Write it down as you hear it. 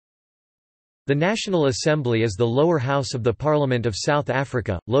The National Assembly is the lower house of the Parliament of South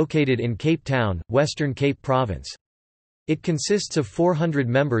Africa, located in Cape Town, Western Cape Province. It consists of 400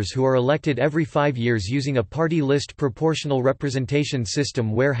 members who are elected every 5 years using a party list proportional representation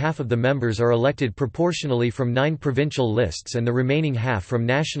system where half of the members are elected proportionally from 9 provincial lists and the remaining half from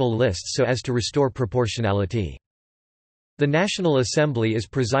national lists so as to restore proportionality. The National Assembly is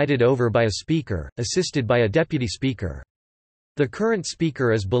presided over by a Speaker, assisted by a Deputy Speaker. The current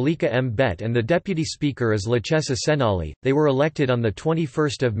Speaker is Balika Mbet and the Deputy Speaker is Lachesa Senali. They were elected on 21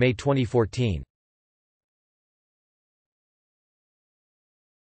 May 2014.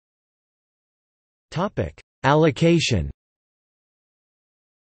 Allocation.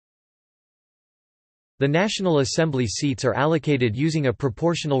 The National Assembly seats are allocated using a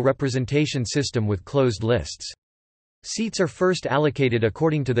proportional representation system with closed lists. Seats are first allocated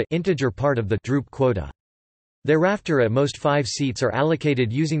according to the integer part of the droop quota. Thereafter at most 5 seats are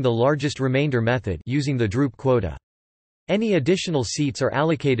allocated using the largest remainder method using the droop quota. Any additional seats are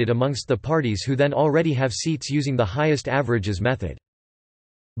allocated amongst the parties who then already have seats using the highest averages method.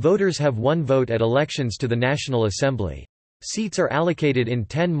 Voters have 1 vote at elections to the National Assembly. Seats are allocated in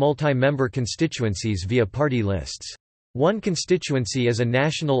 10 multi-member constituencies via party lists. 1 constituency is a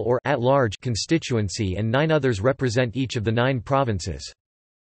national or at-large constituency and 9 others represent each of the 9 provinces.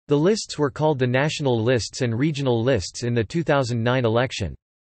 The lists were called the national lists and regional lists in the 2009 election.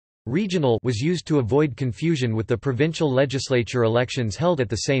 Regional was used to avoid confusion with the provincial legislature elections held at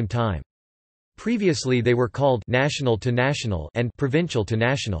the same time. Previously they were called national to national and provincial to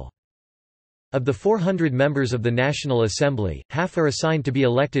national. Of the 400 members of the National Assembly, half are assigned to be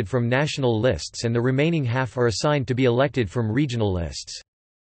elected from national lists and the remaining half are assigned to be elected from regional lists.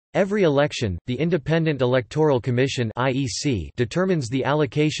 Every election, the Independent Electoral Commission (IEC) determines the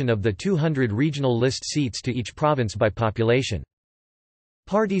allocation of the 200 regional list seats to each province by population.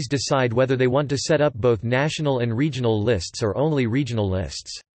 Parties decide whether they want to set up both national and regional lists or only regional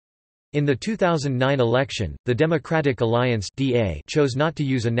lists. In the 2009 election, the Democratic Alliance (DA) chose not to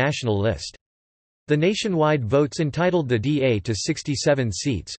use a national list. The nationwide votes entitled the DA to 67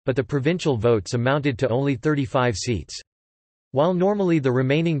 seats, but the provincial votes amounted to only 35 seats. While normally the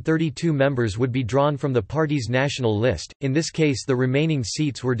remaining 32 members would be drawn from the party's national list, in this case the remaining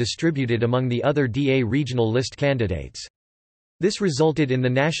seats were distributed among the other DA regional list candidates. This resulted in the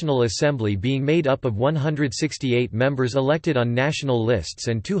National Assembly being made up of 168 members elected on national lists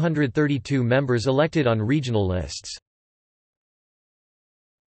and 232 members elected on regional lists.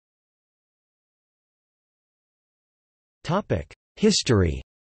 History.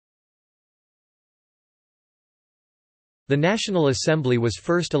 The National Assembly was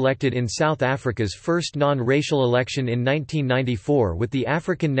first elected in South Africa's first non-racial election in 1994 with the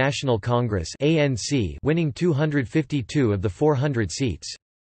African National Congress (ANC) winning 252 of the 400 seats.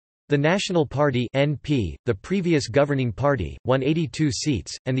 The National Party (NP), the previous governing party, won 82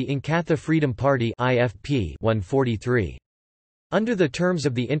 seats, and the Inkatha Freedom Party (IFP) won 43. Under the terms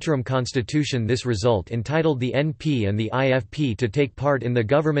of the interim constitution, this result entitled the NP and the IFP to take part in the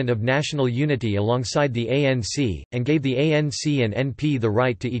government of national unity alongside the ANC, and gave the ANC and NP the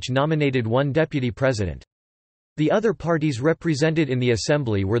right to each nominated 1 deputy president. The other parties represented in the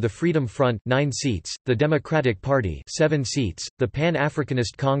assembly were the Freedom Front 9 seats, the Democratic Party 7 seats, the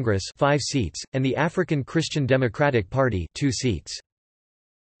Pan-Africanist Congress 5 seats, and the African Christian Democratic Party 2 seats.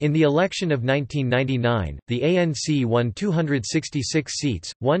 In the election of 1999, the ANC won 266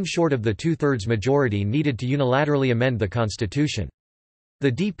 seats, 1 short of the 2/3 majority needed to unilaterally amend the constitution.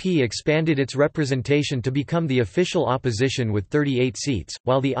 The DP expanded its representation to become the official opposition with 38 seats,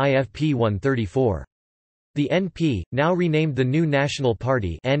 while the IFP won 34. The NP, now renamed the New National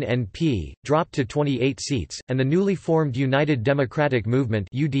Party (NNP), dropped to 28 seats, and the newly formed United Democratic Movement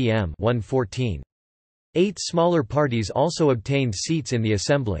 (UDM) won 14. 8 smaller parties also obtained seats in the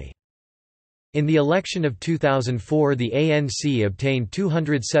assembly. In the election of 2004, the ANC obtained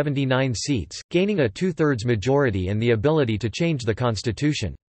 279 seats, gaining a 2/3 majority and the ability to change the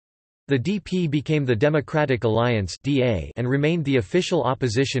constitution. The DP became the Democratic Alliance (DA) and remained the official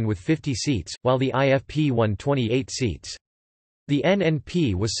opposition with 50 seats, while the IFP won 28 seats. The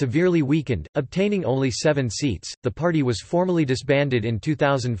NNP was severely weakened, obtaining only 7 seats. The party was formally disbanded in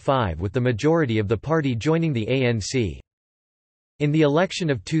 2005 with the majority of the party joining the ANC. In the election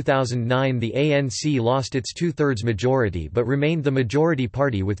of 2009, the ANC lost its 2/3 majority but remained the majority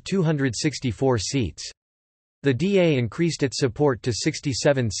party with 264 seats. The DA increased its support to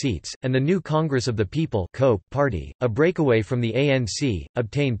 67 seats, and the new Congress of the People (COPE) party, a breakaway from the ANC,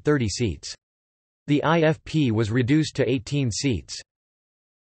 obtained 30 seats. The IFP was reduced to 18 seats.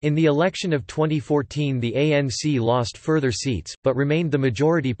 In the election of 2014 the ANC lost further seats, but remained the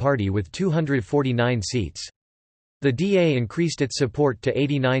majority party with 249 seats. The DA increased its support to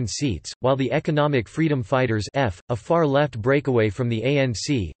 89 seats, while the Economic Freedom Fighters F, a far-left breakaway from the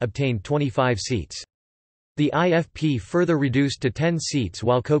ANC, obtained 25 seats. The IFP further reduced to 10 seats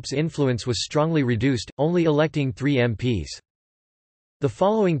while COPE's influence was strongly reduced, only electing 3 MPs. The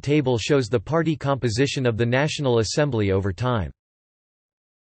following table shows the party composition of the National Assembly over time.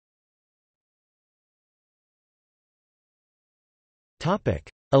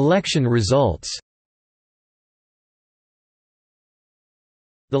 Election results.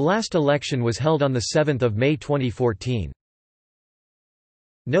 The last election was held on 7 May 2014.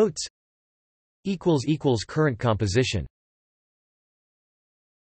 Notes == Current composition